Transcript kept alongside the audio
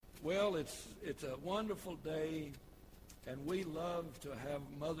Well, it's a wonderful day, and we love to have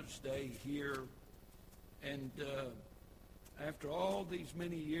Mother's Day here. And after all these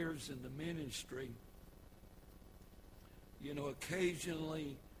many years in the ministry,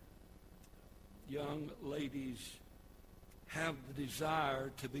 occasionally young ladies have the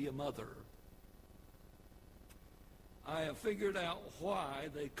desire to be a mother. I have figured out why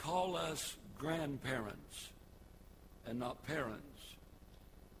they call us grandparents and not parents.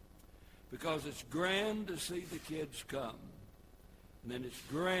 Because it's grand to see the kids come, and then it's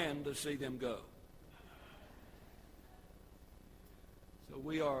grand to see them go. So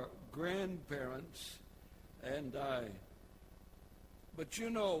we are grandparents, but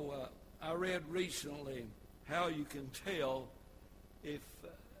I read recently how you can tell if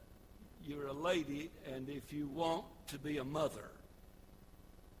you're a lady and if you want to be a mother.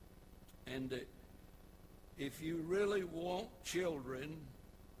 And if you really want children,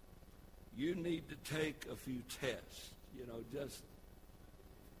 you need to take a few tests,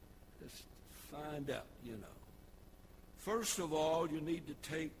 just find out, First of all, you need to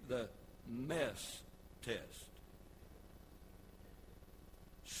take the mess test.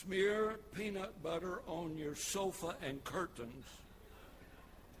 Smear peanut butter on your sofa and curtains.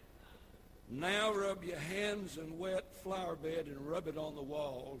 Now rub your hands in wet flower bed and rub it on the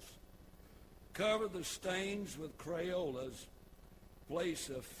walls. Cover the stains with Crayolas. Place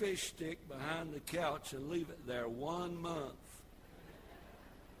a fish stick behind the couch and leave it there 1 month.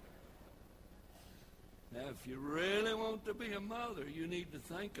 Now, if you really want to be a mother, you need to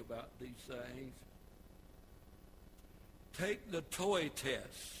think about these things. Take the toy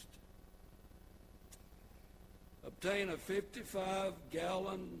test. Obtain a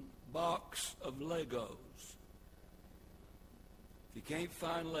 55-gallon box of Legos. If you can't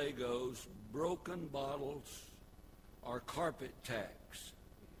find Legos, broken bottles or carpet tacks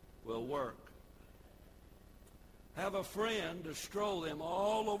will work. Have a friend to stroll them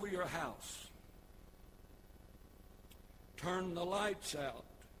all over your house. Turn the lights out.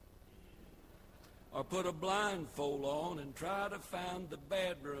 Or put a blindfold on and try to find the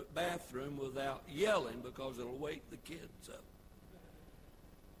bathroom without yelling because it'll wake the kids up.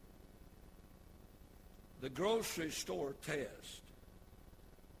 The grocery store test.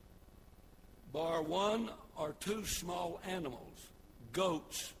 Bar 1 or 2 small animals,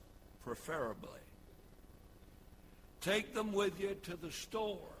 goats preferably. Take them with you to the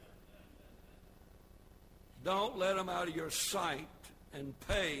store. Don't let them out of your sight and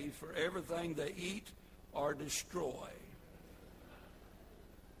pay for everything they eat or destroy.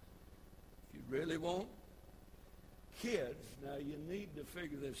 If you really want kids, now you need to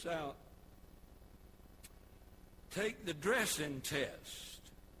figure this out. Take the dressing test.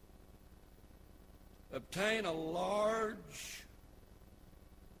 Obtain a large,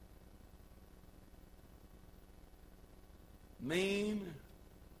 mean,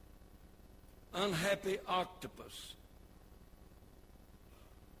 unhappy octopus.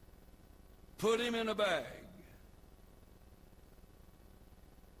 Put him in a bag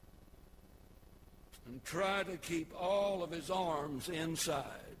and try to keep all of his arms inside.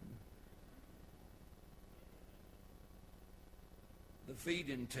 The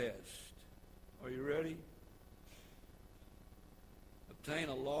feeding test. Are you ready? Obtain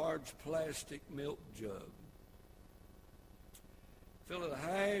a large plastic milk jug. Fill it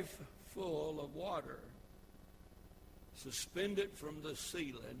half full of water. Suspend it from the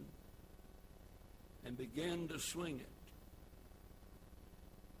ceiling and begin to swing it.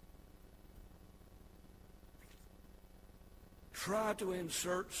 Try to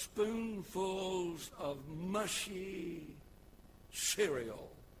insert spoonfuls of mushy cereal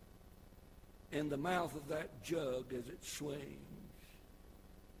in the mouth of that jug as it swings.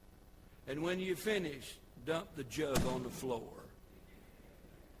 And when you finish, dump the jug on the floor.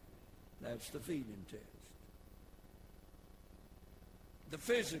 That's the feeding test. The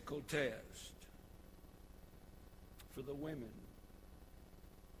physical test for the women.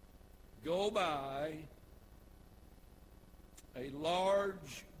 Go buy a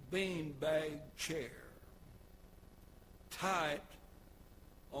large beanbag chair. Tie it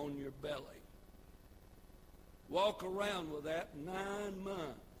on your belly. Walk around with that 9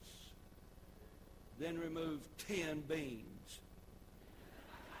 months. Then remove 10 beans.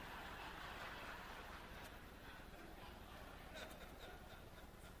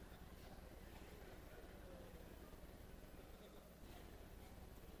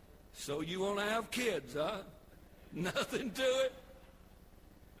 So you want to have kids, huh? Nothing to it.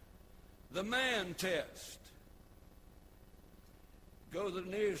 The man test. Go to the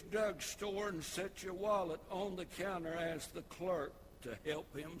nearest drugstore and set your wallet on the counter. Ask the clerk to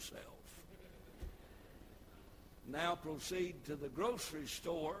help himself. Now proceed to the grocery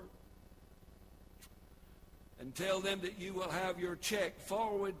store and tell them that you will have your check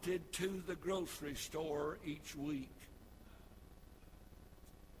forwarded to the grocery store each week.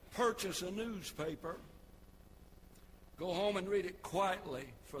 Purchase a newspaper. Go home and read it quietly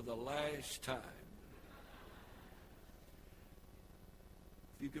for the last time.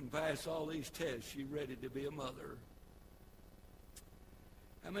 If you can pass all these tests, you're ready to be a mother.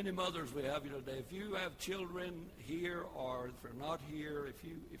 How many mothers we have here today? If you have children here or if they're not here,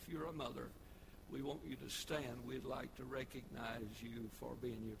 if you're a mother, we want you to stand. We'd like to recognize you for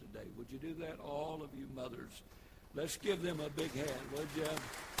being here today. Would you do that, all of you mothers? Let's give them a big hand, would you?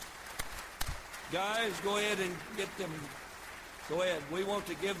 Guys, go ahead and get them. Go ahead. We want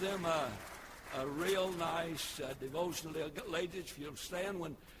to give them a real nice devotional. Ladies, if you'll stand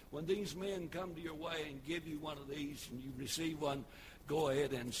when these men come to your way and give you one of these and you receive one, go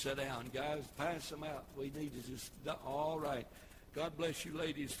ahead and sit down. Guys, pass them out. We need to just, all right. God bless you,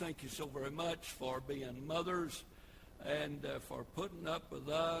 ladies. Thank you so very much for being mothers and for putting up with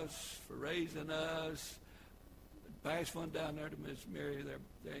us, for raising us. Pass one down there to Miss Mary.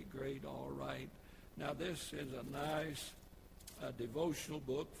 They're great. All right. Now, this is a nice devotional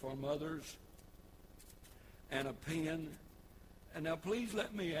book for mothers and a pen. And now, please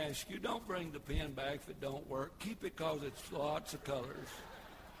let me ask you, don't bring the pen back if it don't work. Keep it because it's lots of colors.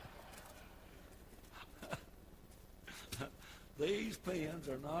 These pens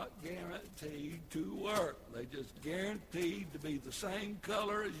are not guaranteed to work. They're just guaranteed to be the same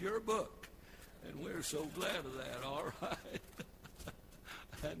color as your book. And we're so glad of that, all right?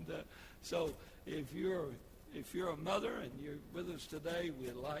 And so if you're a mother and you're with us today,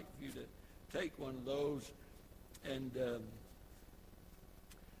 we'd like you to take one of those. And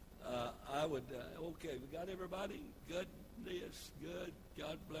I would, okay, we got everybody? Goodness, good.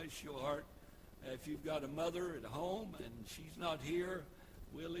 God bless your heart. If you've got a mother at home and she's not here,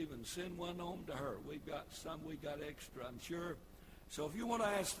 we'll even send one home to her. We've got some, we got extra, I'm sure. So if you want to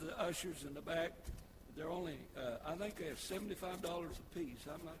ask the ushers in the back, they're only, I think they have $75 a piece.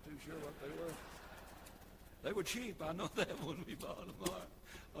 I'm not too sure what they were. They were cheap. I know that when we bought them.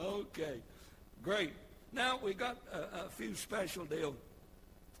 Okay, great. Now we got a few special deals.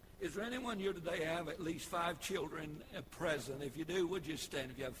 Is there anyone here today have at least 5 children present? If you do, would you stand?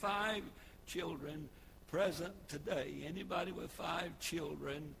 If you have 5 children present today, anybody with 5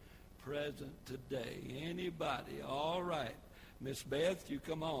 children present today? Anybody? All right. Miss Beth, you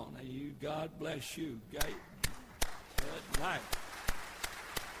come on. You, God bless you. Good night.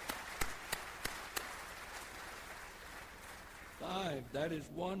 Five. That is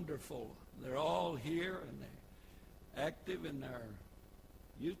wonderful. They're all here and they're active in their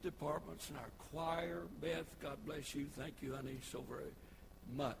youth departments and our choir. Beth, God bless you. Thank you, honey, so very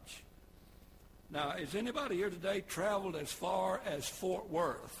much. Now, has anybody here today traveled as far as Fort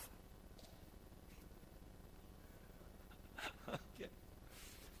Worth? Okay.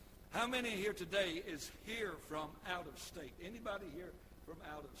 How many here today is here from out of state? Anybody here from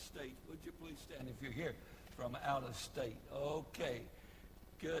out of state? Would you please stand if you're here from out of state? Okay.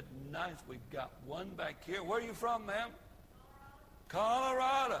 Good night. We've got one back here. Where are you from, ma'am?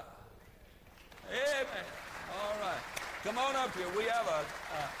 Colorado. Amen. All right. Come on up here. We have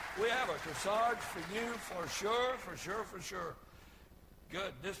a corsage for you for sure.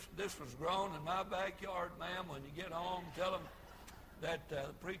 Good. This was grown in my backyard, ma'am. When you get home, tell them that the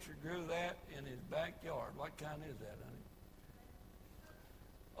preacher grew that in his backyard. What kind is that, honey?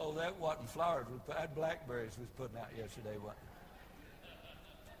 Oh, that wasn't flowers. That blackberries was putting out yesterday, wasn't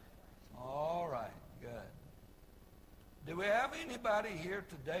it? All right. Good. Do we have anybody here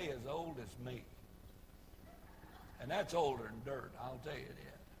today as old as me? And that's older than dirt, I'll tell you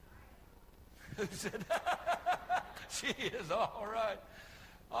that. Who said, she is all right.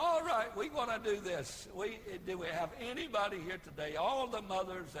 All right, we want to do this. Do we have anybody here today, all the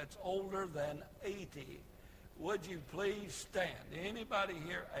mothers that's older than 80, would you please stand? Anybody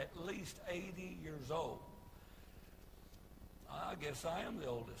here at least 80 years old? I guess I am the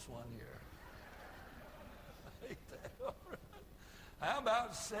oldest one here. All right. How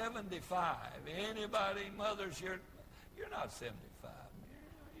about 75? Anybody, mothers here? You're not 75.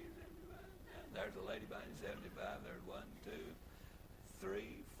 There's a lady behind 75. There's 1, 2, 3,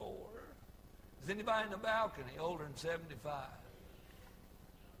 4. Is anybody in the balcony older than 75?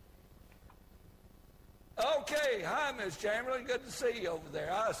 Okay. Hi, Miss Chamberlain. Good to see you over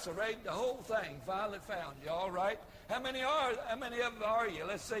there. I surveyed the whole thing. Finally found you. All right. How many of them are you?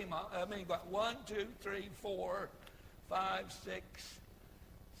 Let's see. I mean, got 1, 2, 3, 4, 5, 6,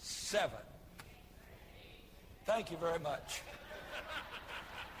 7. Thank you very much.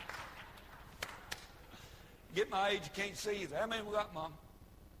 Get my age, you can't see either. How many we got, Mom?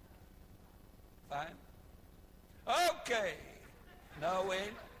 5? Okay. No, we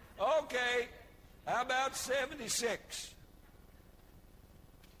ain't. Okay. How about 76?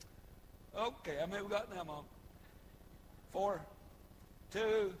 Okay. How many we got now, Mom? 4,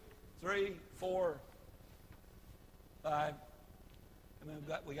 2, 3, 4, 5. How many we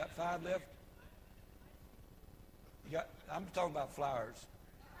got? We got 5 left. You got. I'm talking about flowers.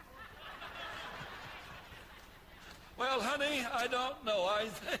 Well, honey, I don't know. I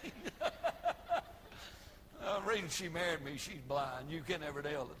think. The reason she married me, she's blind. You can never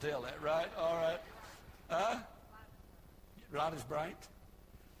tell that, right? All right. Huh? Right as bright?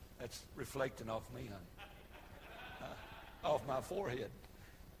 That's reflecting off me, honey. Off my forehead.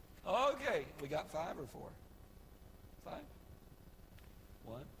 Okay. We got 5 or 4? 5?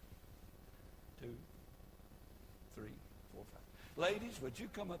 1, 2, 3, 4, 5. Ladies, would you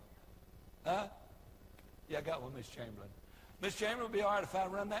come up? Huh? Yeah, I got one, Miss Chamberlain. Miss Chamberlain, would be all right if I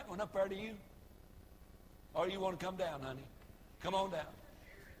run that one up there to you? Or you want to come down, honey? Come on down.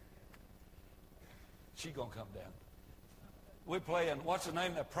 She going to come down. We're playing, what's the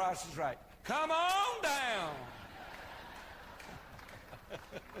name? The Price is Right. Come on down.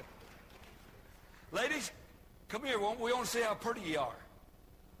 Ladies, come here. We want to see how pretty you are.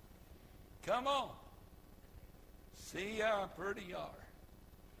 Come on. See how pretty you are.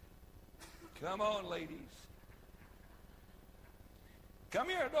 Come on, ladies. Come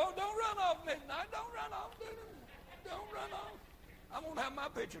here. Don't run off midnight. Don't run off. Don't run off. I'm going to have my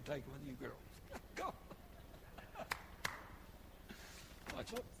picture taken with you girls. Go.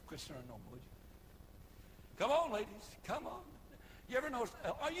 Watch up. Quit stirring no would you? Come on, ladies. Come on. You ever notice,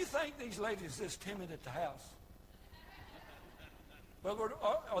 you think these ladies this timid at the house? Well,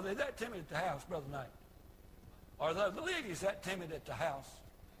 are they that timid at the house, Brother Knight? Are the ladies that timid at the house?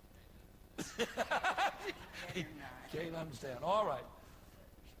 Can't understand. All right.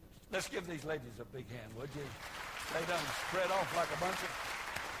 Let's give these ladies a big hand, would you? They done spread off like a bunch of...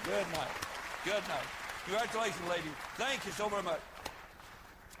 Good night. Good night. Congratulations, ladies. Thank you so very much.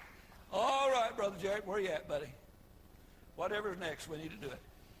 All right, Brother Jerry, where you at, buddy? Whatever's next, we need to do it.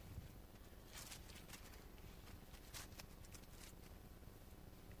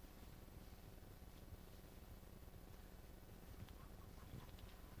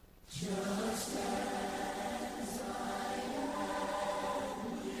 Just as I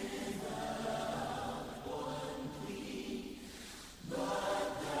am without one plea, but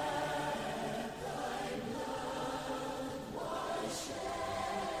that thy blood was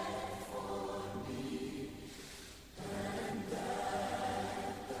shed for me, and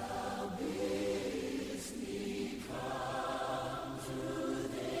that thou bidst me come to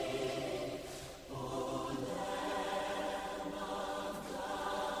thee, O Lamb of God,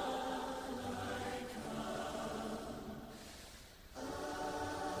 I come.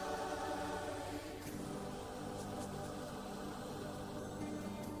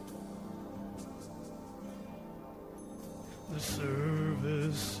 The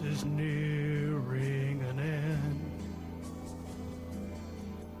service is nearing an end.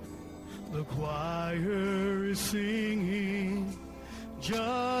 The choir is singing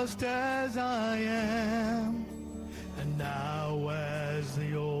just as I am. And now as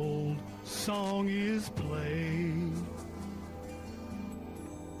the old song is played,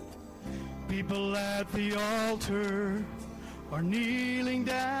 people at the altar are kneeling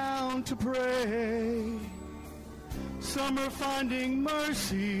down to pray. Some are finding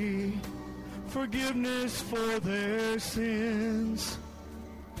mercy, forgiveness for their sins.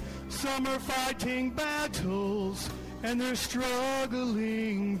 Some are fighting battles and they're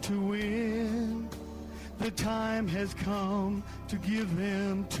struggling to win. The time has come to give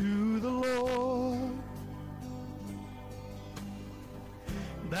them to the Lord.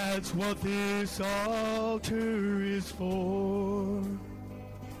 That's what this altar is for.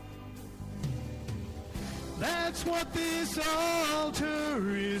 That's what this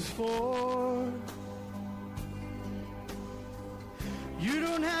altar is for. You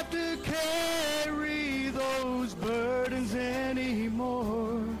don't have to carry those burdens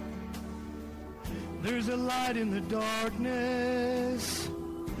anymore. There's a light in the darkness.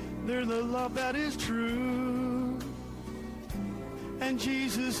 There's a love that is true. And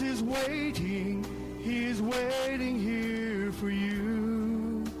Jesus is waiting. He is waiting here for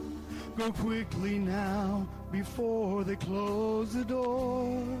you. Go quickly now before they close the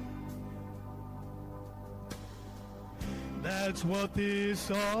door. That's what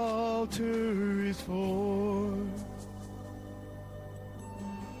this altar is for.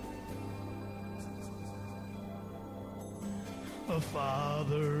 A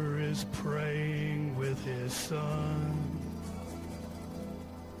father is praying with his son.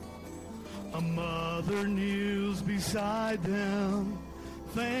 A mother kneels beside them,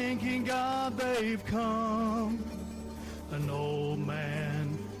 thanking God they've come. An old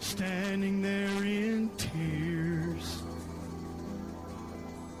man standing there in tears,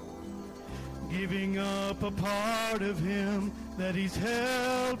 giving up a part of him that he's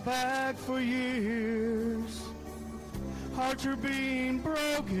held back for years. Hearts are being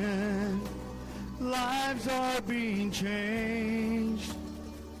broken, lives are being changed,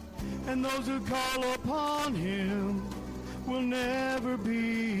 and those who call upon him will never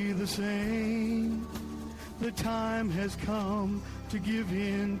be the same. The time has come to give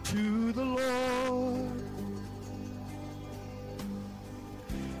in to the Lord.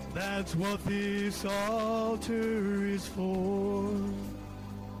 That's what this altar is for.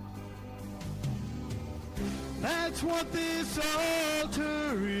 That's what this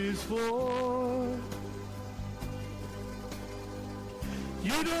altar is for.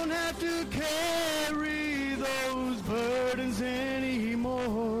 You don't have to carry those burdens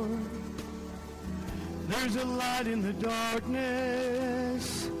anymore. There's a light in the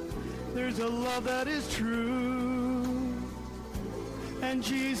darkness. There's a love that is true. And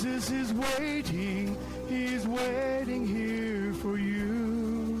Jesus is waiting. He's waiting here for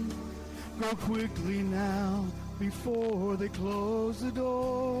you. Go quickly now before they close the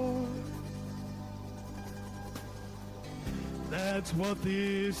door. That's what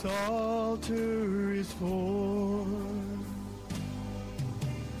this altar is for.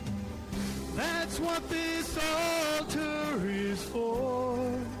 That's what this altar is for.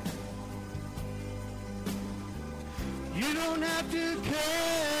 You don't have to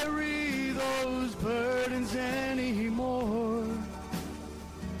carry those burdens anymore.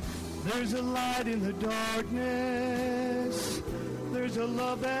 There's a light in the darkness. There's a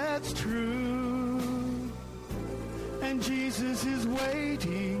love that's true. And Jesus is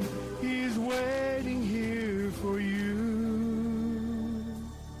waiting. He's waiting here for you.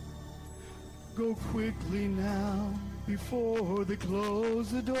 Go quickly now before they close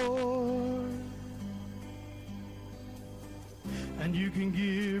the door. And you can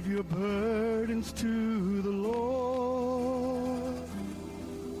give your burdens to the Lord.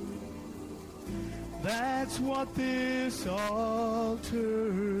 That's what this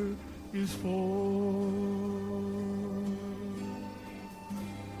altar is for.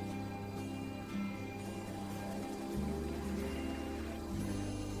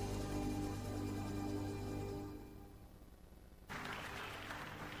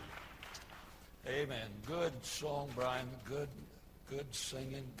 Amen. Good song, Brian. Good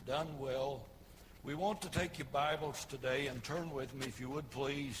singing. Done well. We want to take your Bibles today and turn with me, if you would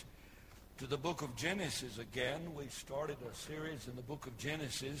please, to the book of Genesis again. We started a series in the book of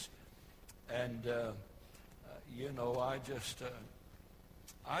Genesis, and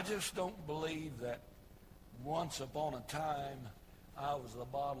I just don't believe that once upon a time I was a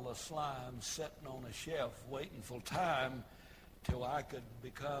bottle of slime sitting on a shelf waiting for time till I could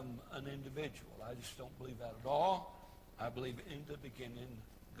become an individual. I just don't believe that at all. I believe in the beginning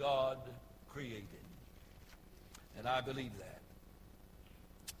God created, and I believe that.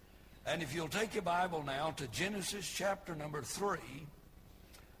 And if you'll take your Bible now to Genesis chapter number 3,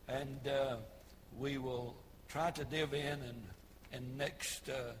 and we will try to dive in next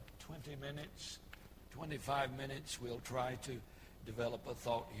 20 minutes, 25 minutes, we'll try to develop a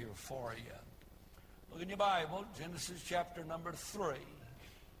thought here for you. Look in your Bible, Genesis chapter number 3.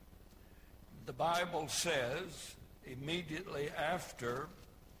 The Bible says, immediately after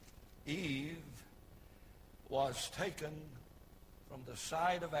Eve was taken from the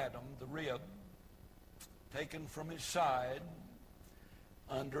side of Adam, the rib, taken from his side,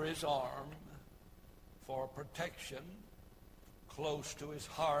 under his arm, for protection, close to his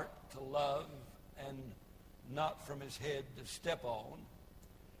heart to love, and not from his head to step on.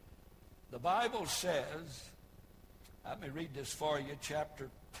 The Bible says, let me read this for you, chapter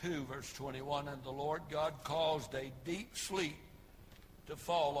 2, verse 21, and the Lord God caused a deep sleep to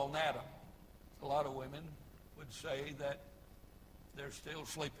fall on Adam. A lot of women would say that they're still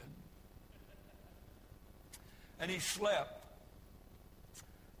sleeping. And he slept.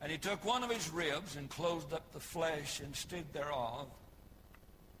 And he took one of his ribs and closed up the flesh instead thereof.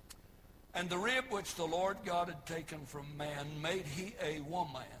 And the rib which the Lord God had taken from man made he a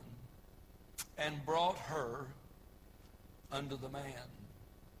woman, and brought her unto the man.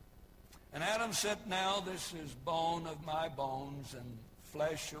 And Adam said, now this is bone of my bones and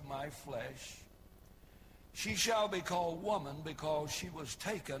flesh of my flesh. She shall be called woman, because she was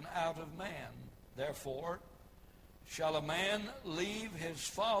taken out of man. Therefore shall a man leave his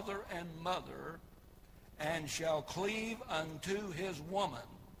father and mother, and shall cleave unto his woman.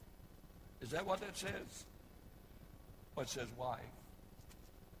 Is that what that says? What says wife?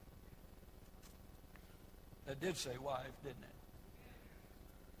 That did say wife, didn't it?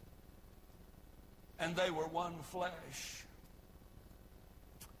 And they were one flesh.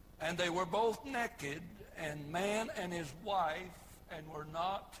 And they were both naked, and man and his wife, and were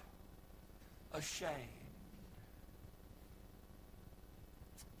not ashamed.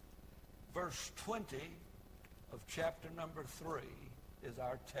 Verse 20 of chapter number 3 is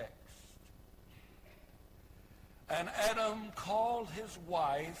our text. And Adam called his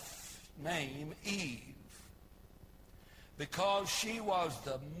wife's name Eve, because she was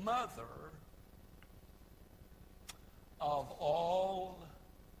the mother of all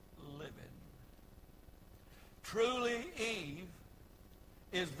living. Truly, Eve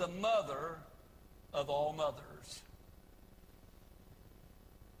is the mother of all mothers,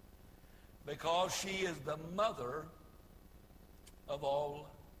 because she is the mother of all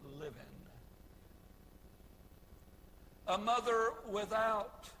living. A mother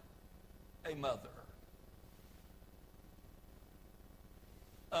without a mother.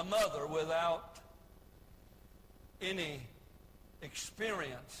 A mother without any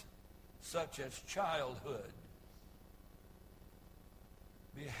experience such as childhood,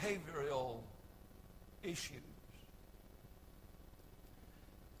 behavioral issues.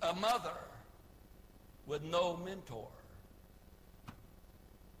 A mother with no mentor.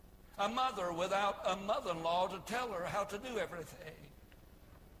 A mother without a mother-in-law to tell her how to do everything.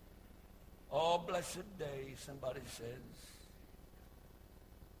 Oh, blessed day, somebody says.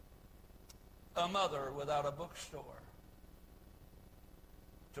 A mother without a bookstore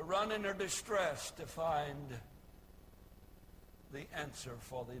to run in her distress to find the answer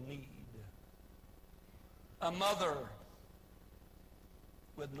for the need. A mother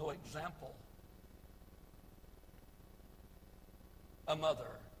with no example. A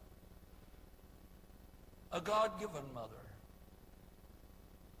mother. A God-given mother.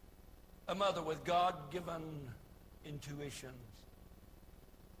 A mother with God-given intuitions.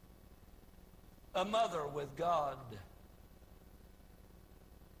 A mother with God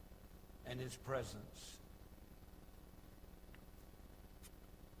and his presence.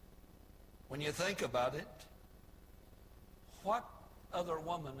 When you think about it, what other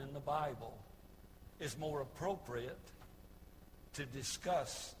woman in the Bible is more appropriate to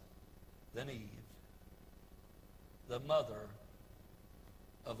discuss than Eve, the mother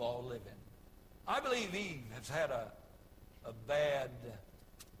of all living? I believe Eve has had a bad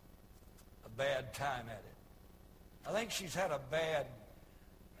time at it. I think she's had a bad,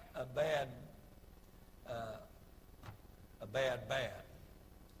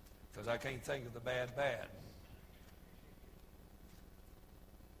 because I can't think of the bad.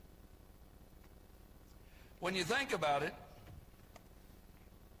 When you think about it,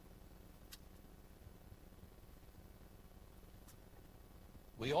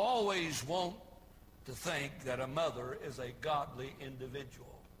 we always want to think that a mother is a godly individual.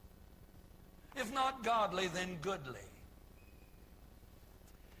 If not godly, then goodly.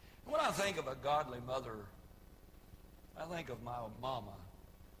 When I think of a godly mother, I think of my mama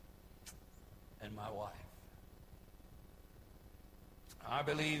and my wife. I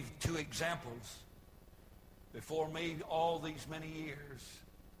believe two examples before me all these many years.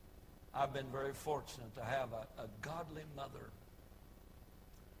 I've been very fortunate to have a godly mother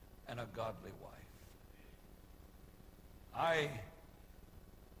and a godly wife. I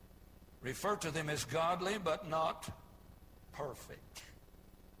refer to them as godly, but not perfect.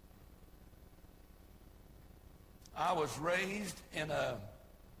 I was raised in a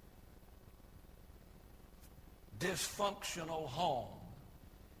dysfunctional home.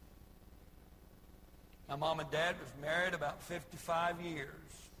 My mom and dad was married about 55 years.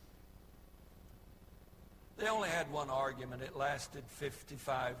 They only had one argument. It lasted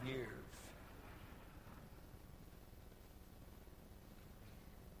 55 years.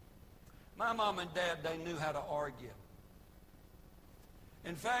 My mom and dad, they knew how to argue.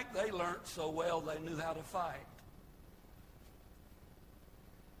 In fact, they learned so well they knew how to fight.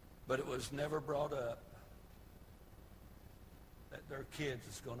 But it was never brought up that their kids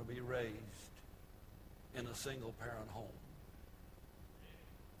is going to be raised in a single-parent home.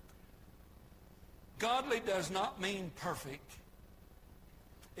 Godly does not mean perfect.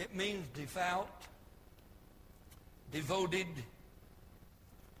 It means devout, devoted,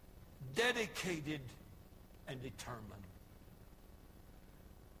 dedicated, and determined.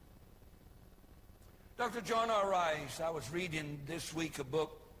 Dr. John R. Rice, I was reading this week a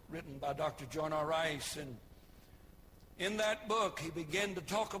book written by Dr. John R. Rice, and in that book he began to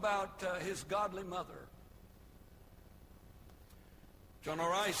talk about his godly mother. John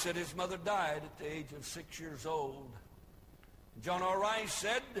R. Rice said his mother died at the age of 6 years old. John R. Rice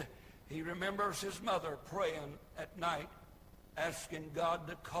said he remembers his mother praying at night, asking God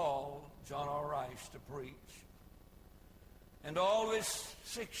to call John R. Rice to preach. And all his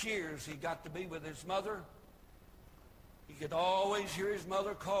 6 years he got to be with his mother, he could always hear his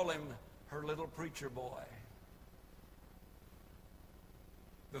mother call him her little preacher boy.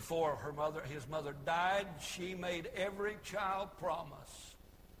 Before his mother died, she made every child promise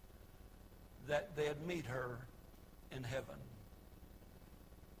that they'd meet her in heaven.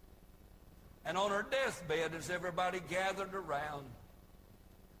 And on her deathbed, as everybody gathered around,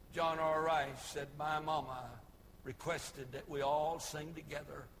 John R. Rice said, my mama requested that we all sing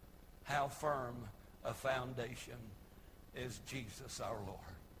together, how firm a foundation is Jesus our Lord.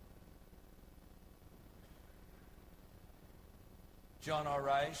 John R.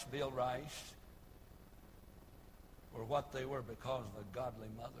 Rice, Bill Rice, were what they were because of a godly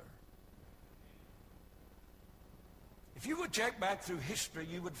mother. If you would check back through history,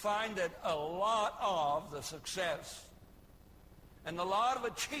 you would find that a lot of the success and a lot of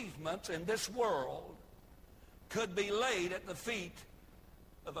achievements in this world could be laid at the feet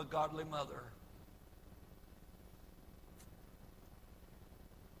of a godly mother.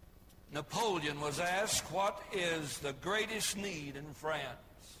 Napoleon was asked, what is the greatest need in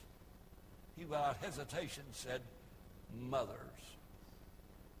France? He, without hesitation, said, mothers.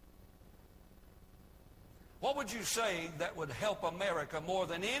 What would you say that would help America more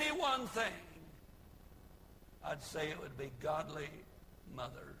than any one thing? I'd say it would be godly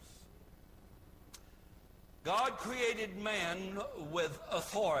mothers. God created man with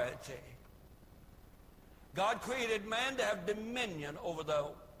authority. God created man to have dominion over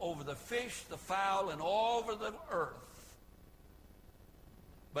the fish, the fowl, and all over the earth.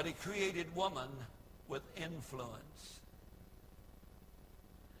 But he created woman with influence.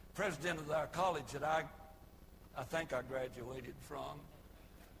 President of our college that I think I graduated from,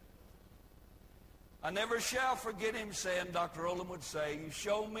 I never shall forget him saying, Dr. Olam would say, you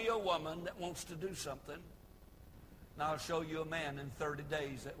show me a woman that wants to do something, and I'll show you a man in 30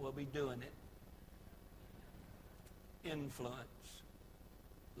 days that will be doing it. Influence.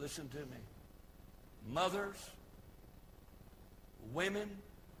 Listen to me. Mothers, women,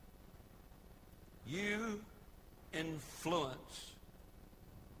 you influence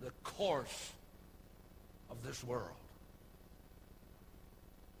the course of this world.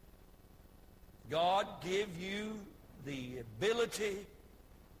 God give you the ability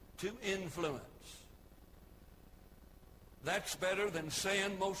to influence. That's better than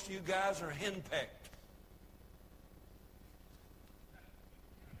saying most of you guys are henpecked.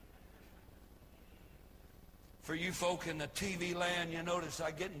 For you folk in the TV land, you notice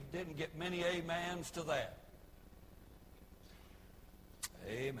I didn't get many amens to that.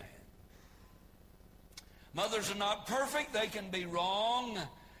 Amen. Mothers are not perfect. They can be wrong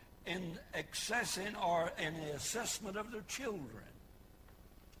in accessing or in the assessment of their children.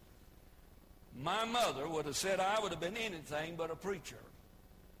 My mother would have said I would have been anything but a preacher.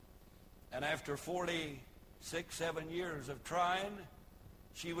 And after 46, 7 years of trying,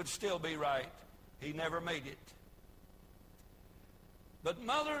 she would still be right. He never made it. But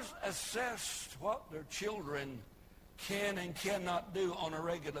mothers assess what their children can and cannot do on a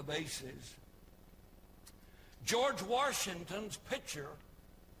regular basis. George Washington's picture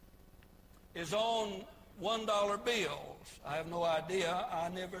is on $1 bills. I have no idea. I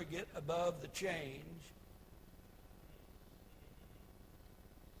never get above the change.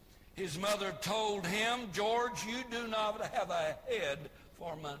 His mother told him, George, you do not have a head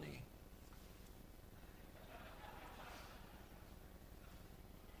for money.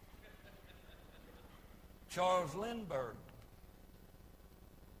 Charles Lindbergh,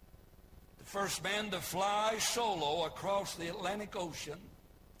 the first man to fly solo across the Atlantic Ocean,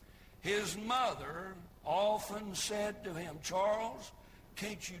 his mother often said to him, Charles,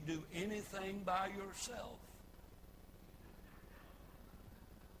 can't you do anything by yourself?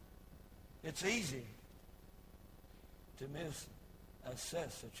 It's easy to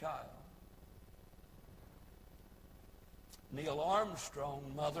misassess a child. Neil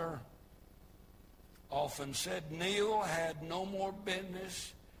Armstrong's mother often said Neil had no more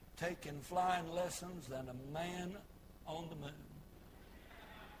business taking flying lessons than a man on the moon.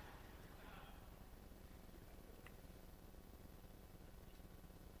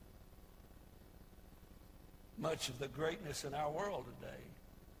 Much of the greatness in our world today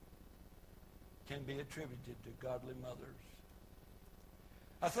can be attributed to godly mothers.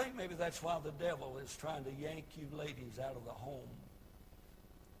 I think maybe that's why the devil is trying to yank you ladies out of the home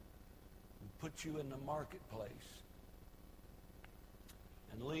and put you in the marketplace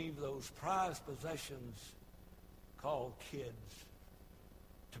and leave those prized possessions called kids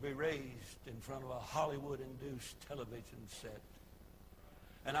to be raised in front of a Hollywood-induced television set.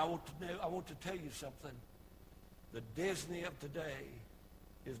 And I want to tell you something. The Disney of today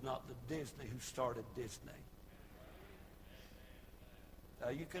is not the Disney who started Disney.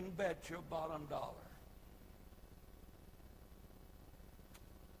 You can bet your bottom dollar.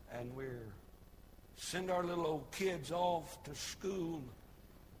 And we're send our little old kids off to school,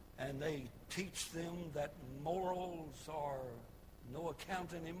 and they teach them that morals are no account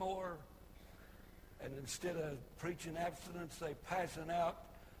anymore. And instead of preaching abstinence, they passing out,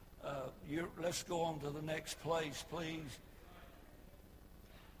 let's go on to the next place, please.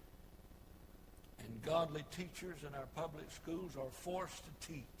 And godly teachers in our public schools are forced to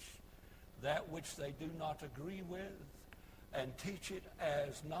teach that which they do not agree with, and teach it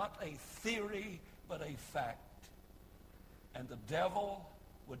as not a theory, but a fact. And the devil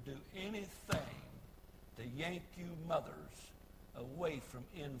would do anything to yank you mothers away from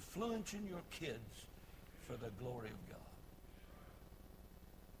influencing your kids for the glory of God.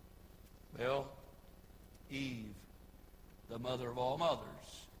 Well, Eve, the mother of all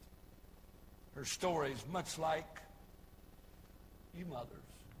mothers, her story is much like you mothers.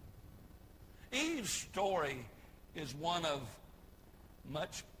 Eve's story is one of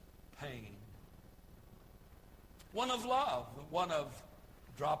much pain, one of love, one of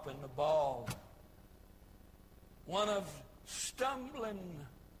dropping the ball, one of stumbling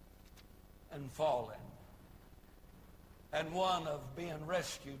and falling, and one of being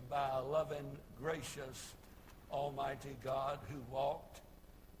rescued by a loving, gracious, almighty God who walked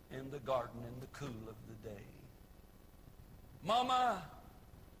in the garden in the cool of the day. Mama,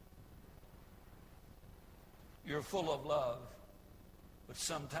 you're full of love, but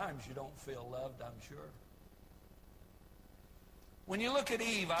sometimes you don't feel loved, I'm sure. When you look at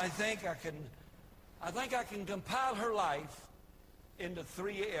Eve, I think I can compile her life into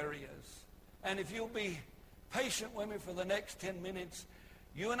 3 areas. And if you'll be patient with me for the next 10 minutes,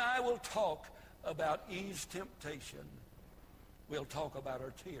 you and I will talk about Eve's temptation. We'll talk about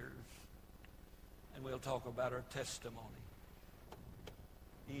her tears. And we'll talk about her testimony.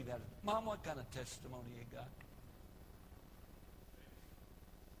 Eve had, Mom, what kind of testimony you got?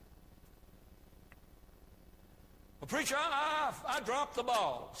 Well, preacher, I dropped the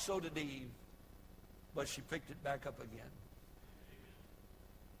ball. So did Eve. But she picked it back up again.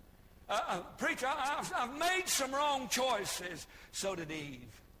 Preacher, I've made some wrong choices. So did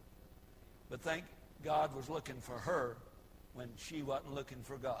Eve. But thank God was looking for her when she wasn't looking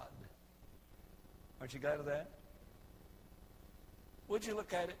for God. Aren't you glad of that? Would you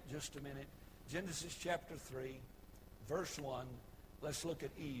look at it just a minute? Genesis chapter 3, verse 1. Let's look at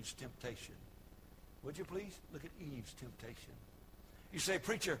Eve's temptation. Would you please look at Eve's temptation? You say,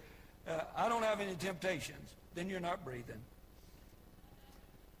 preacher, I don't have any temptations. Then you're not breathing.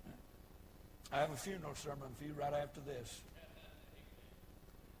 I have a funeral sermon for you right after this.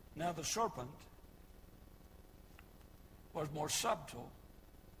 Now the serpent was more subtle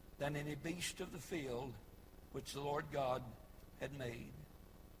than any beast of the field which the Lord God had made.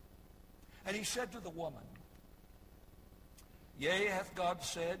 And he said to the woman, Yea, hath God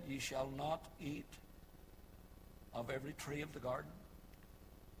said, Ye shall not eat of every tree of the garden?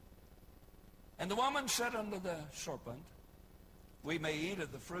 And the woman said unto the serpent, We may eat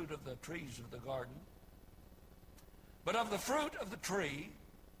of the fruit of the trees of the garden, but of the fruit of the tree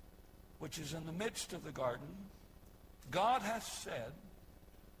which is in the midst of the garden, God hath said,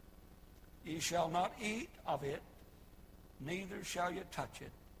 Ye shall not eat of it, neither shall you touch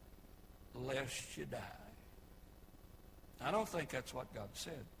it, lest you die. I don't think that's what God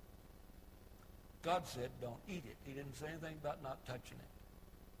said. God said, don't eat it. He didn't say anything about not touching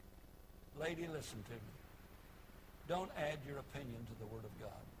it. Lady, listen to me. Don't add your opinion to the Word of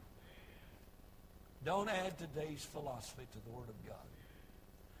God. Don't add today's philosophy to the Word of God.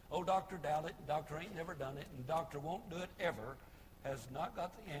 Oh, doctor doubt it, and doctor ain't never done it, and doctor won't do it ever, has not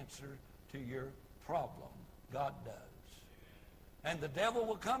got the answer to your problem. God does. And the devil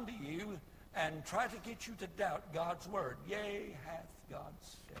will come to you and try to get you to doubt God's Word. Yea, hath God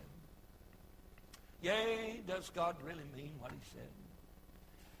said. Yea, does God really mean what he said?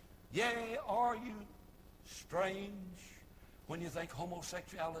 Yea, are you strange when you think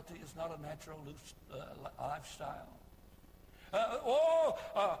homosexuality is not a natural lifestyle?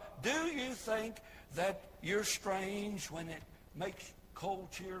 Do you think that you're strange when it makes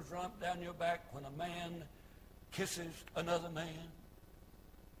cold chills run up down your back when a man kisses another man?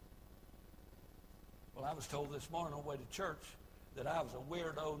 Well, I was told this morning on the way to church that I was a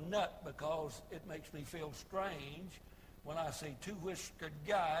weirdo nut because it makes me feel strange when I see two whiskered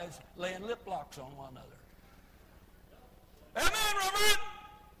guys laying lip locks on one another. Amen, Reverend?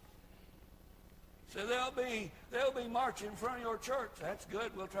 So they'll be marching in front of your church. That's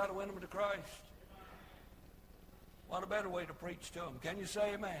good. We'll try to win them to Christ. What a better way to preach to them. Can you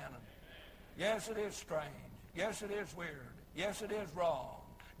say amen? Yes, it is strange. Yes, it is weird. Yes, it is wrong.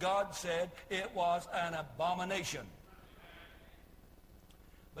 God said it was an abomination.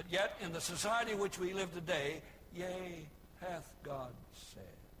 But yet, in the society in which we live today, yea, hath God said.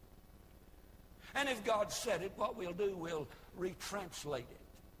 And if God said it, what we'll do, we'll retranslate it.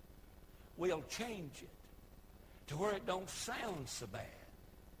 We'll change it to where it don't sound so bad.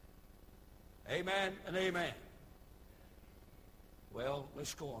 Amen and amen. Well,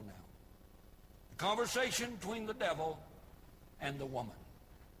 let's go on now. The conversation between the devil and the woman.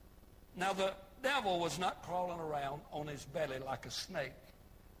 Now, the devil was not crawling around on his belly like a snake.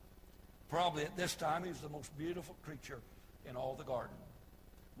 Probably at this time, he was the most beautiful creature in all the garden.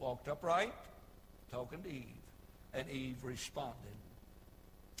 Walked upright, talking to Eve, and Eve responded.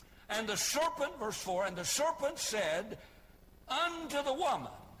 And the serpent, verse 4, and the serpent said unto the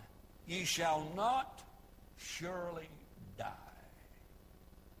woman, ye shall not surely die.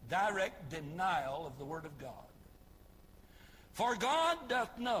 Direct denial of the word of God. For God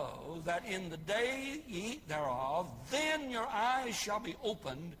doth know that in the day ye eat thereof, then your eyes shall be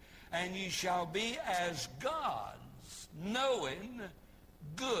opened, and ye shall be as gods, knowing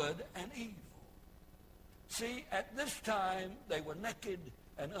good and evil. See, at this time, they were naked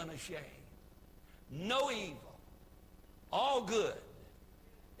and unashamed. No evil. All good.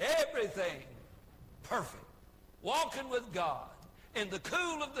 Everything perfect. Walking with God in the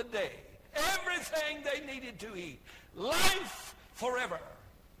cool of the day. Everything they needed to eat. Life forever.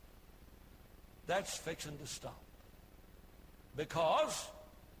 That's fixing to stop. Because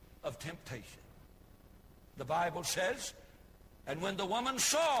of temptation. The Bible says, and when the woman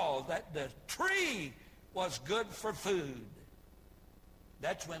saw that the tree was good for food,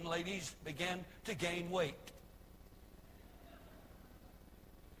 that's when ladies began to gain weight.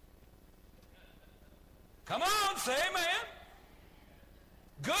 Come on, say amen.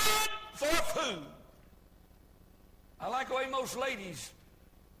 Good for food. I like the way most ladies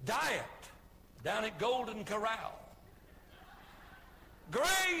diet down at Golden Corral.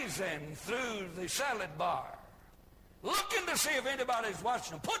 Grazing through the salad bar. Looking to see if anybody's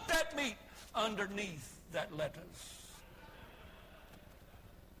watching them. Put that meat underneath that lettuce.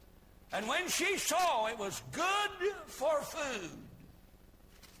 And when she saw it was good for food,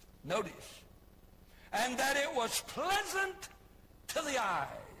 notice, and that it was pleasant to the eyes.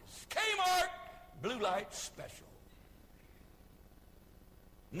 Kmart Blue Light Special.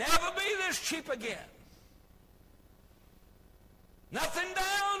 Never be this cheap again. Nothing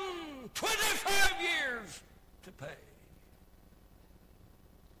down, 25 years to pay.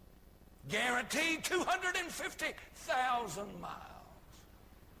 Guaranteed 250,000 miles.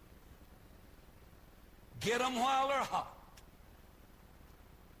 Get them while they're hot.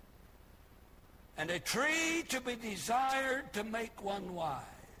 And a tree to be desired to make one wise.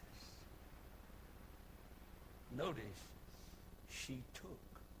 Notice, she took.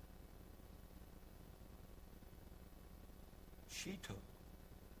 She took.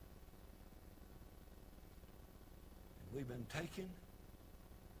 And we've been taken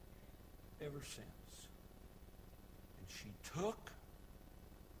ever since. And she took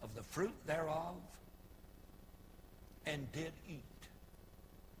of the fruit thereof and did eat,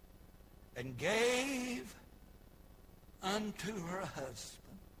 and gave unto her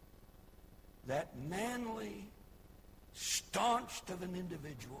husband, that manly, staunch of an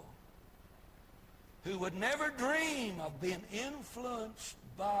individual who would never dream of being influenced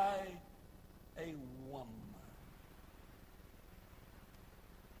by a woman,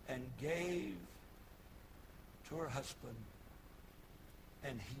 and gave to her husband,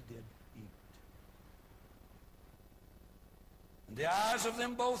 and he did eat. And the eyes of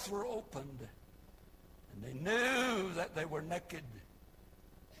them both were opened, and they knew that they were naked.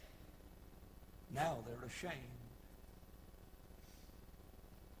 Now they're ashamed.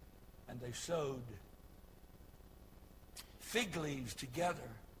 And they sewed fig leaves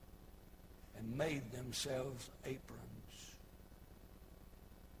together and made themselves aprons.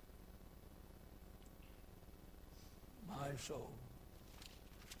 My soul.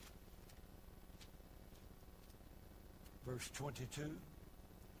 Verse 22.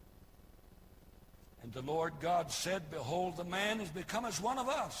 And the Lord God said, behold, the man is become as one of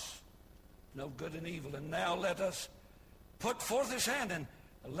us, know good and evil. And now let us put forth his hand, and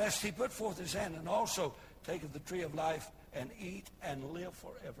lest he put forth his hand, and also take of the tree of life, and eat and live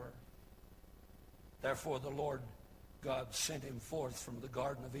forever. Therefore the Lord God sent him forth from the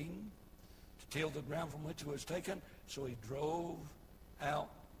Garden of Eden to till the ground from which he was taken, so he drove out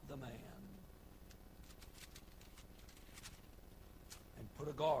the man and put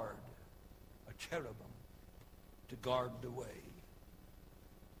a guard, a cherubim, to guard the way.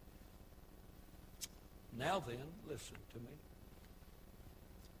 Now then, listen to me.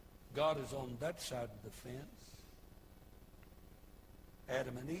 God is on that side of the fence.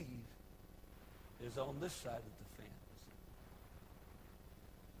 Adam and Eve is on this side of the fence.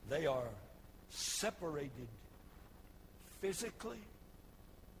 They are separated physically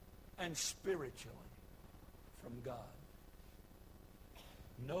and spiritually from God.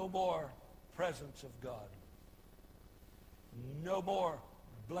 No more presence of God. No more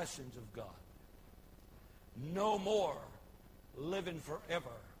blessings of God. No more living forever.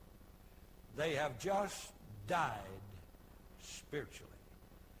 They have just died spiritually.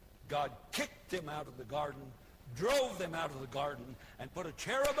 God kicked them out of the garden, drove them out of the garden, and put a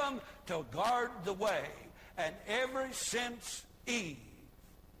cherubim to guard the way. And ever since Eve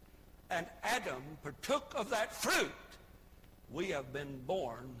and Adam partook of that fruit, we have been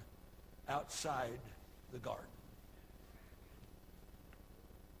born outside the garden.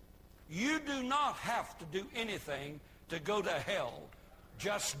 You do not have to do anything to go to hell.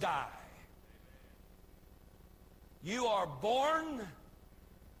 Just die. You are born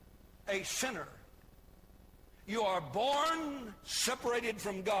a sinner. You are born separated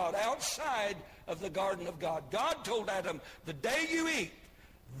from God, outside of the garden of God. God told Adam, the day you eat,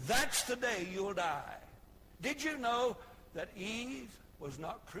 that's the day you'll die. Did you know that Eve was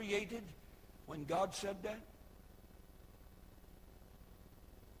not created when God said that?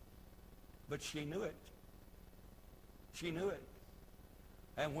 But she knew it. She knew it.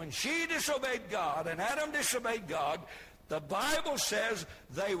 And when she disobeyed God and Adam disobeyed God, the Bible says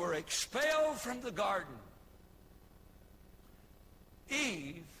they were expelled from the garden.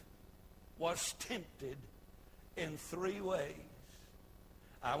 Eve was tempted in 3 ways.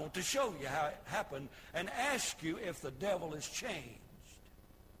 I want to show you how it happened and ask you if the devil has changed.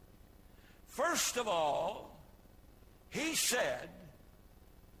 First of all, he said,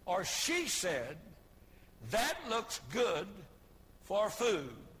 or she said, that looks good for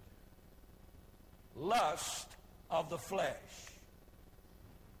food. Lust of the flesh.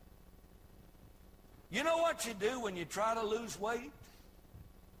 You know what you do when you try to lose weight?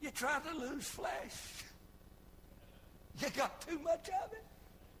 You try to lose flesh. You got too much of it.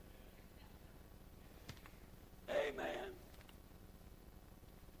 Amen.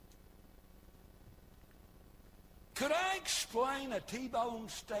 Could I explain a T-bone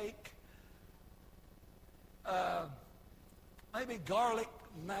steak? Maybe garlic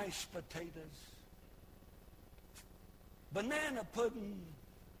mashed potatoes, banana pudding.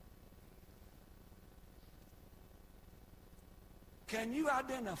 Can you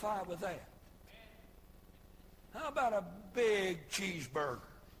identify with that? How about a big cheeseburger?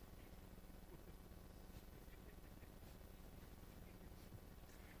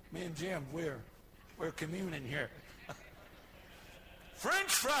 Me and Jim, we're communing here.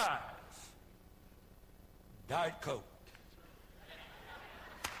 French fries, Diet Coke.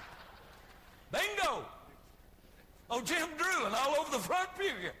 Bingo! Oh, Jim drooling all over the front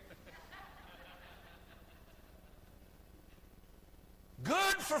pew here.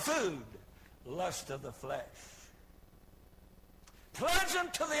 Good for food, lust of the flesh.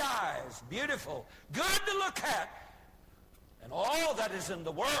 Pleasant to the eyes, beautiful, good to look at. And all that is in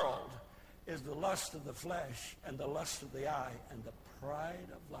the world is the lust of the flesh and the lust of the eye and the pride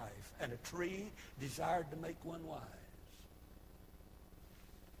of life, and a tree desired to make one wise.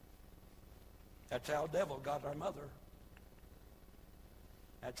 That's how the devil got our mother.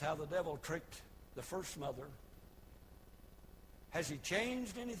 That's how the devil tricked the first mother. Has he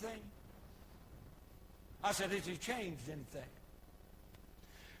changed anything? I said, has he changed anything?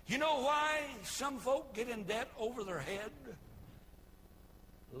 You know why some folk get in debt over their head?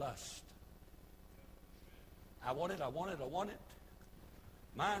 Lust. I want it, I want it, I want it.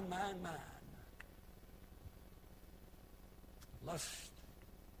 Mine, mine, mine. Lust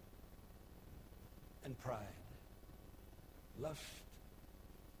and pride. Lust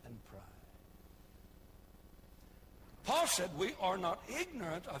and pride. Paul said we are not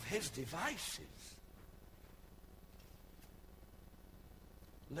ignorant of his devices,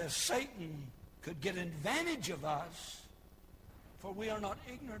 lest Satan could get advantage of us, for we are not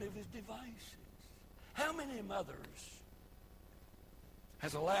ignorant of his devices. How many mothers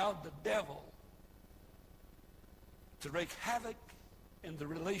has allowed the devil to wreak havoc in the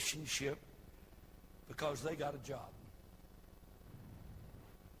relationship because they got a job?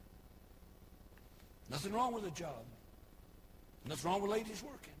 Nothing wrong with a job. Nothing wrong with ladies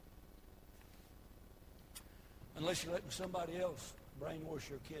working. Unless you're letting somebody else brainwash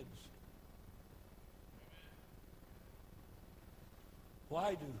your kids.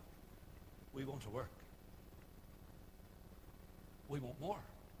 Why do we want to work? We want more.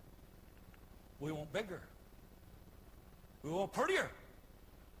 We want bigger. We want prettier.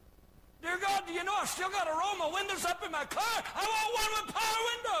 Dear God, do you know I've still got to roll my windows up in my car? I want one with power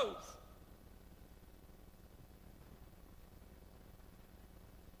windows.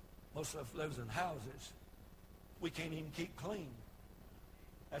 Most of us lives in houses we can't even keep clean.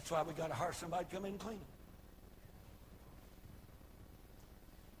 That's why we got to hire somebody to come in and clean them.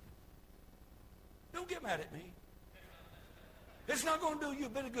 Don't get mad at me. It's not going to do you a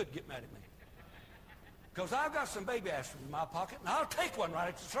bit of good to get mad at me. Because I've got some baby aspirin in my pocket, and I'll take one right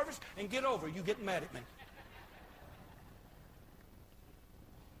at the service and get over you getting mad at me.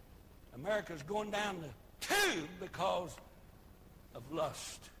 America's going down the tube because of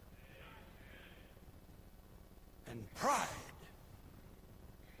lust and pride.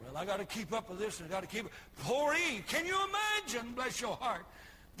 Well, I got to keep up with this, and I got to keep it. Poor Eve. Can you imagine, bless your heart,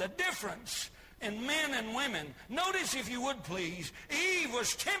 the difference in men and women? Notice, if you would please, Eve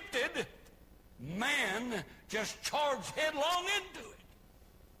was tempted. Man just charged headlong into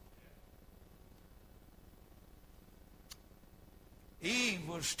it. Eve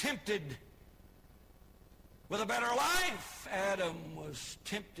was tempted with a better life. Adam was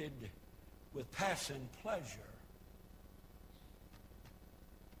tempted with passing pleasure.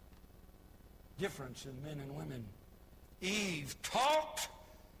 Difference in men and women. Eve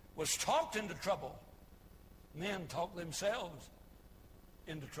was talked into trouble. Men talked themselves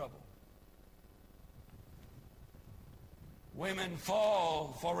into trouble. Women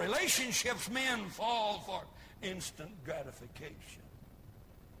fall for relationships. Men fall for instant gratification.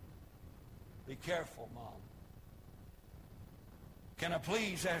 Be careful, Mom. Can I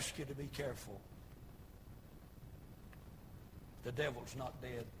please ask you to be careful? The devil's not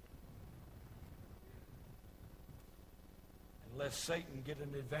dead. Unless Satan get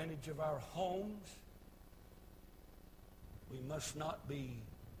an advantage of our homes, we must not be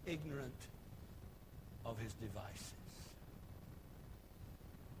ignorant of his devices.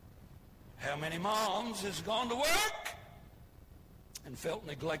 How many moms has gone to work and felt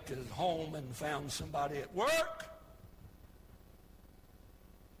neglected at home and found somebody at work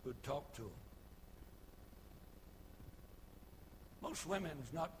who'd talk to them? Most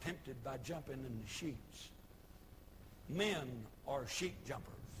women's not tempted by jumping in the sheets. Men are sheet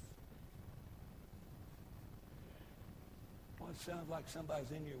jumpers. Well, it sounds like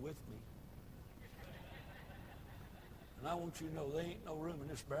somebody's in here with me. And I want you to know there ain't no room in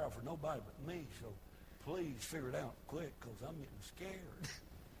this barrel for nobody but me, so please figure it out quick, because I'm getting scared.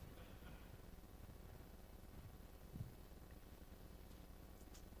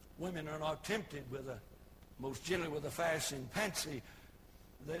 Women are not tempted most generally with a fashion fancy.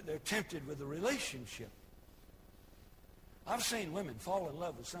 They're tempted with a relationship. I've seen women fall in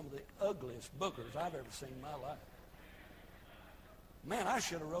love with some of the ugliest boogers I've ever seen in my life. Man, I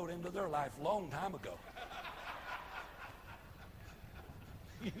should have rode into their life a long time ago.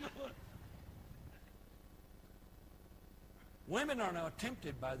 You know what? Women are now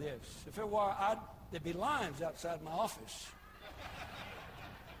tempted by this. If it were, there'd be lines outside my office.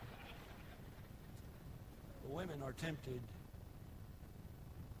 The women are tempted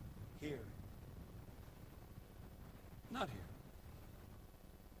here. Not here.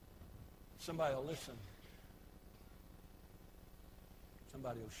 Somebody will listen.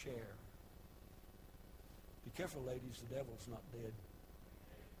 Somebody will share. Be careful, ladies, the devil's not dead.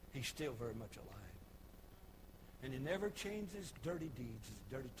 He's still very much alive. And he never changed his dirty deeds, his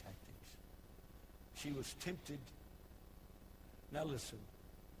dirty tactics. She was tempted. Now listen.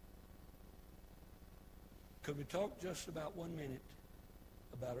 Could we talk just about 1 minute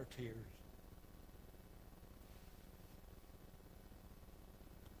about her tears?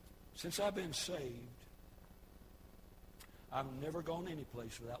 Since I've been saved, I've never gone any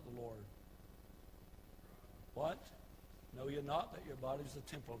place without the Lord. What? Know ye not that your body is the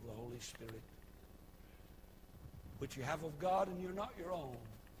temple of the Holy Spirit, which you have of God, and you're not your own.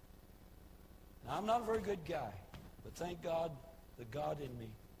 Now, I'm not a very good guy, but thank God the God in me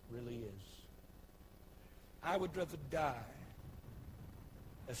really is. I would rather die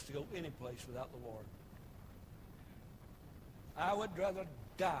as to go any place without the Lord. I would rather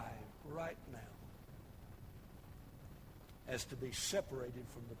die right now as to be separated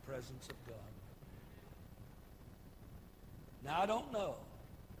from the presence of God. Now, I don't know,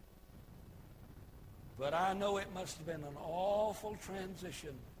 but I know it must have been an awful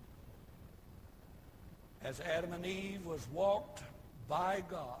transition as Adam and Eve was walked by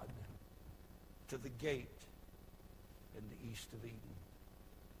God to the gate in the east of Eden.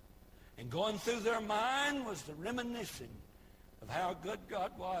 And going through their mind was the reminiscing of how good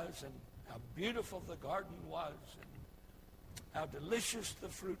God was and how beautiful the garden was and how delicious the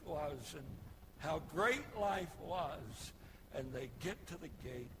fruit was and how great life was. And they get to the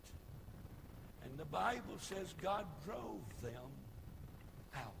gate. And the Bible says God drove them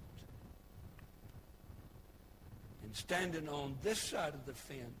out. And standing on this side of the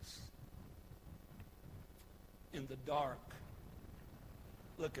fence in the dark,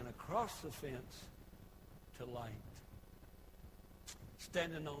 looking across the fence to light.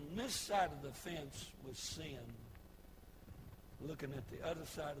 Standing on this side of the fence was sin. Looking at the other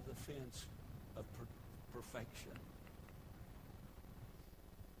side of the fence of perfection.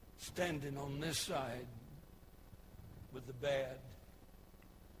 Standing on this side with the bad.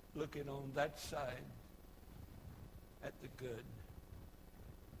 Looking on that side at the good.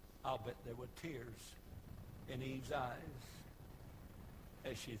 I'll bet there were tears in Eve's eyes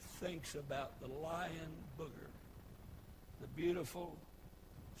as she thinks about the lion booger, the beautiful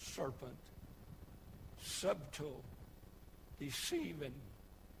serpent, subtle, deceiving,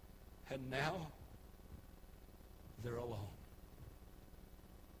 and now they're alone.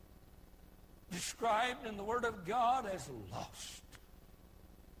 Described in the Word of God as lost.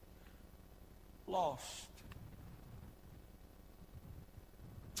 Lost.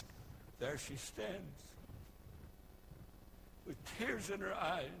 There she stands with tears in her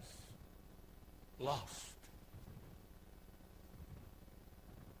eyes, lost.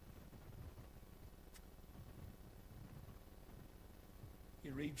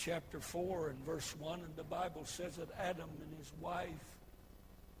 You read chapter 4 and verse 1, and the Bible says that Adam and his wife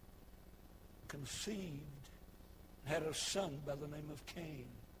conceived and had a son by the name of Cain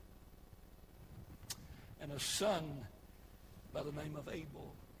and a son by the name of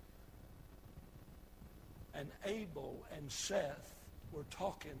Abel. And Abel and Seth were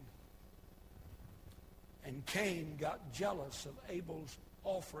talking, and Cain got jealous of Abel's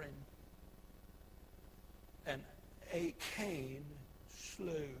offering, and Cain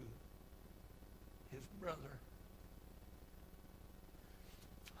slew his brother.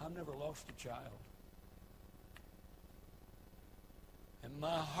 I've never lost a child, and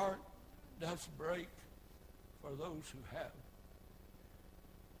my heart does break for those who have.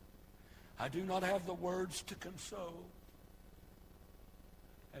 I do not have the words to console.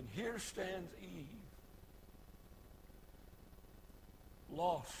 And here stands Eve,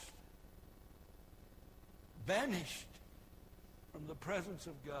 lost, banished from the presence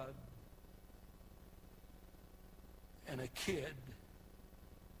of God, and a kid,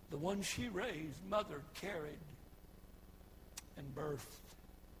 the one she raised, mothered, carried, and birthed,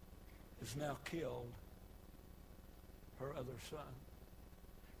 has now killed her other son.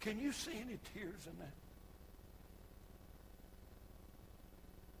 Can you see any tears in that?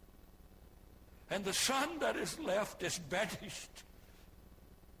 And the son that is left is banished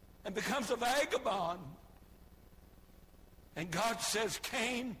and becomes a vagabond. And God says,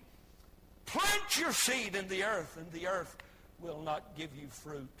 Cain, plant your seed in the earth, and the earth will not give you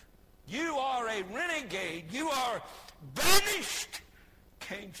fruit. You are a renegade. You are banished.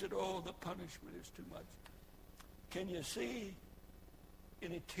 Cain said, oh, the punishment is too much. Can you see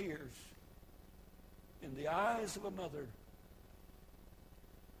any tears in the eyes of a mother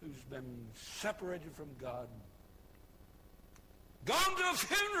who's been separated from God, gone to a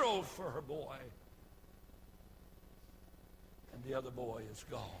funeral for her boy, and the other boy is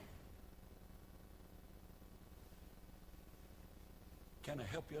gone? Can I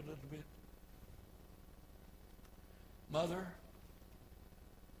help you a little bit? Mother,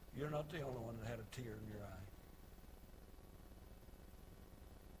 you're not the only one that had a tear in your eye.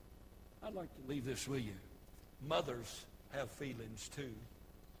 I'd like to leave this with you. Mothers have feelings too.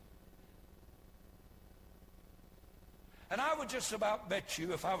 And I would just about bet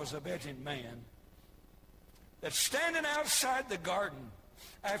you, if I was a betting man, that standing outside the garden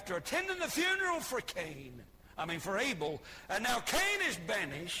after attending the funeral for Abel, and now Cain is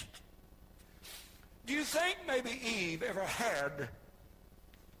banished, do you think maybe Eve ever had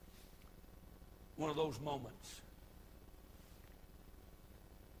one of those moments?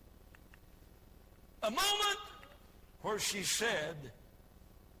 A moment where she said,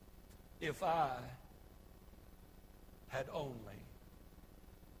 if I had only.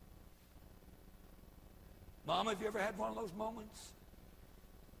 Mom, have you ever had one of those moments?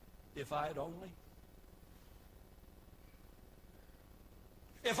 If I had only.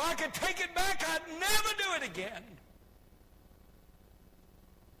 If I could take it back, I'd never do it again.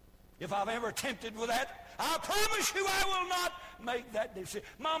 If I've ever tempted with that, I promise you I will not make that decision.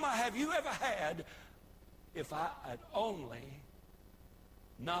 Mama, have you ever had, if I had only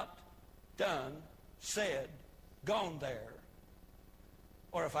not done, said, gone there,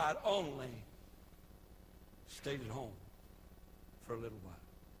 or if I'd only stayed at home for a little while?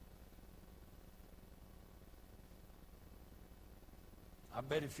 I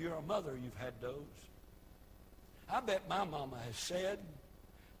bet if you're a mother, you've had those. I bet my mama has said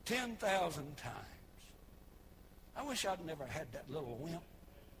 10,000 times, I wish I'd never had that little wimp.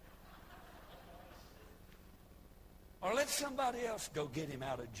 Or let somebody else go get him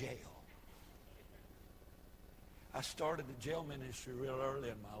out of jail. I started the jail ministry real early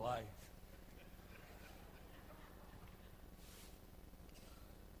in my life.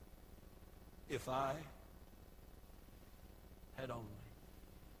 If I had only.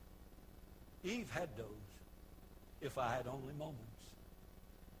 Eve had those. If I had only moments.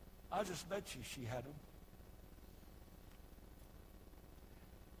 I just bet you she had them.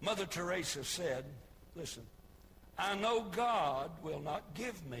 Mother Teresa said, listen, I know God will not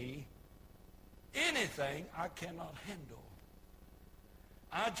give me anything I cannot handle.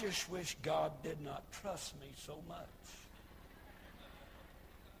 I just wish God did not trust me so much.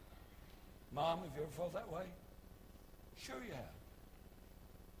 Mom, have you ever felt that way? Sure you have.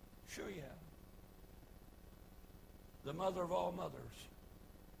 Sure you have. The mother of all mothers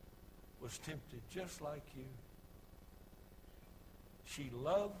was tempted just like you. She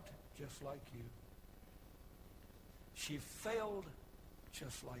loved just like you. She failed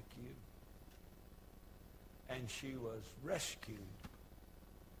just like you. And she was rescued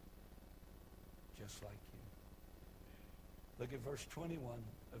just like you. Look at verse 21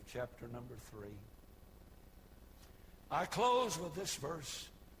 of chapter number 3. I close with this verse.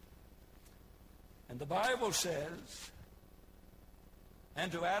 And the Bible says,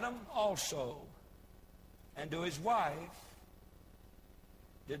 and to Adam also, and to his wife,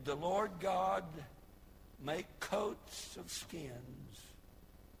 did the Lord God make coats of skins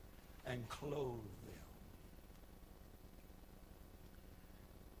and clothe them.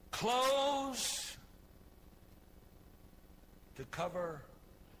 Clothes to cover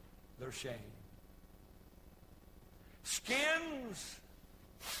their shame. Skins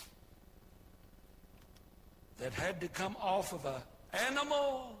that had to come off of an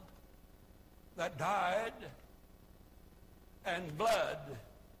animal that died, and blood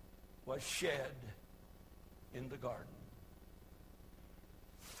was shed in the garden.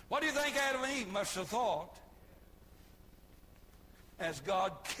 What do you think Adam and Eve must have thought as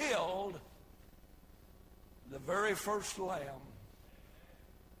God killed the very first lamb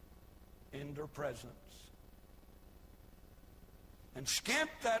in their presence and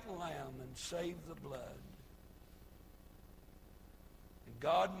skimped that lamb and saved the blood? And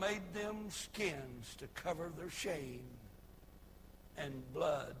God made them skins to cover their shame, and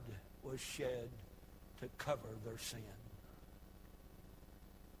blood was shed to cover their sin.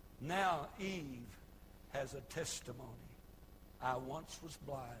 Now Eve has a testimony. I once was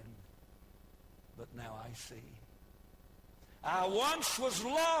blind, but now I see. I once was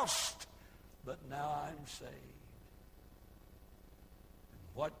lost, but now I'm saved. And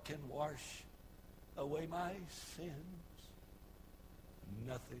what can wash away my sins?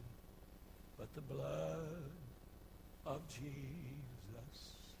 Nothing but the blood of Jesus.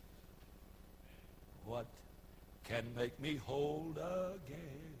 What can make me whole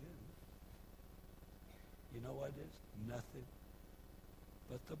again? You know what it is? Nothing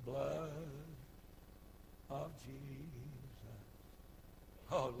but the blood of Jesus.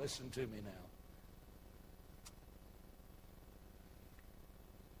 Oh, listen to me now.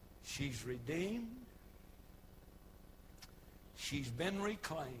 She's redeemed. She's been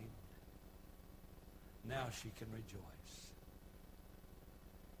reclaimed. Now she can rejoice.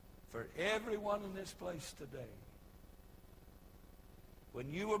 For everyone in this place today,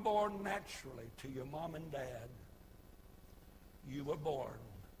 when you were born naturally to your mom and dad, you were born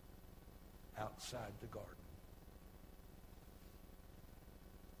outside the garden.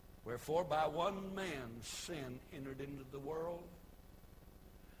 Wherefore by one man sin entered into the world,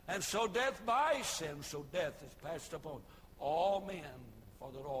 and so death by sin, so death is passed upon all men, for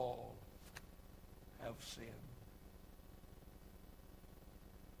that all have sinned.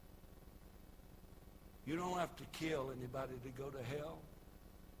 You don't have to kill anybody to go to hell.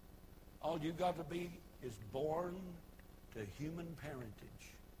 All you got to be is born to human parentage.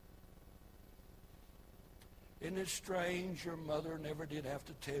 Isn't it strange your mother never did have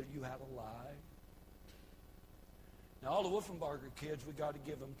to tell you how to lie? Now, all the Wolfenbarger kids, we got to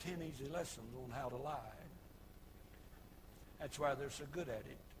give them 10 easy lessons on how to lie. That's why they're so good at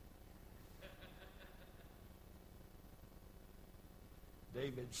it.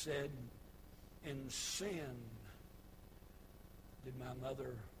 David said, in sin did my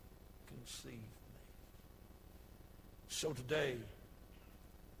mother conceive me. So today,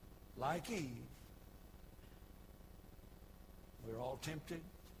 like Eve, we're all tempted.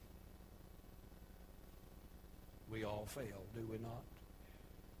 We all fail, do we not?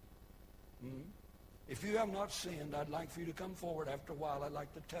 If you have not sinned, I'd like for you to come forward. After a while, I'd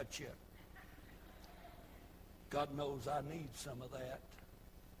like to touch you. God knows I need some of that.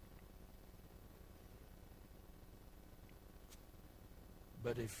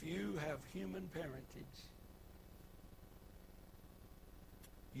 But if you have human parentage,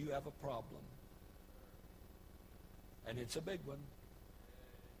 you have a problem. And it's a big one.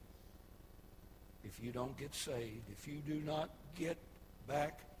 If you don't get saved, if you do not get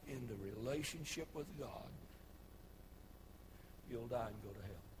back into relationship with God, you'll die and go to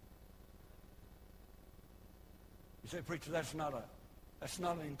hell. You say, preacher, that's not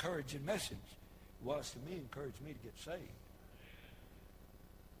an encouraging message. It was to me, encouraged me to get saved.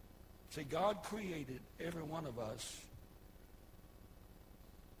 See, God created every one of us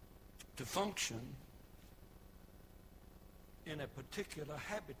to function in a particular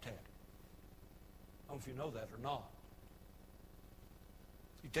habitat. I don't know if you know that or not.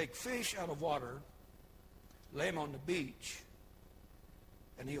 You take fish out of water, lay him on the beach,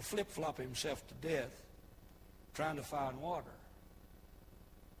 and he'll flip-flop himself to death trying to find water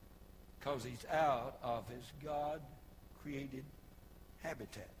because he's out of his God-created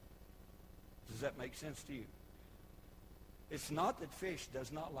habitat. Does that make sense to you? It's not that fish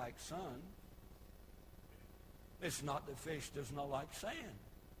does not like sun. It's not that fish does not like sand.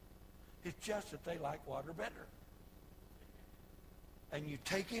 It's just that they like water better. And you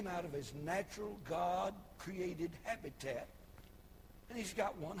take him out of his natural God-created habitat, and he's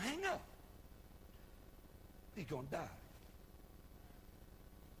got one hang-up. He's going to die.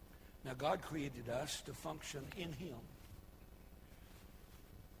 Now, God created us to function in him,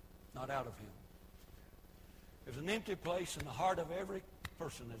 not out of him. There's an empty place in the heart of every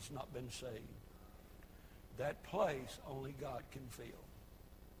person that's not been saved. That place only God can fill.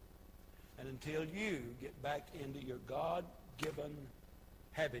 And until you get back into your God-given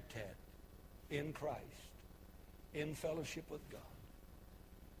habitat in Christ, in fellowship with God,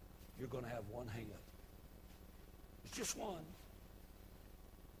 you're going to have one hang-up. It's just one.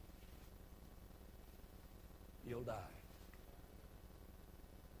 You'll die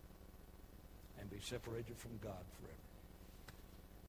and be separated from God forever.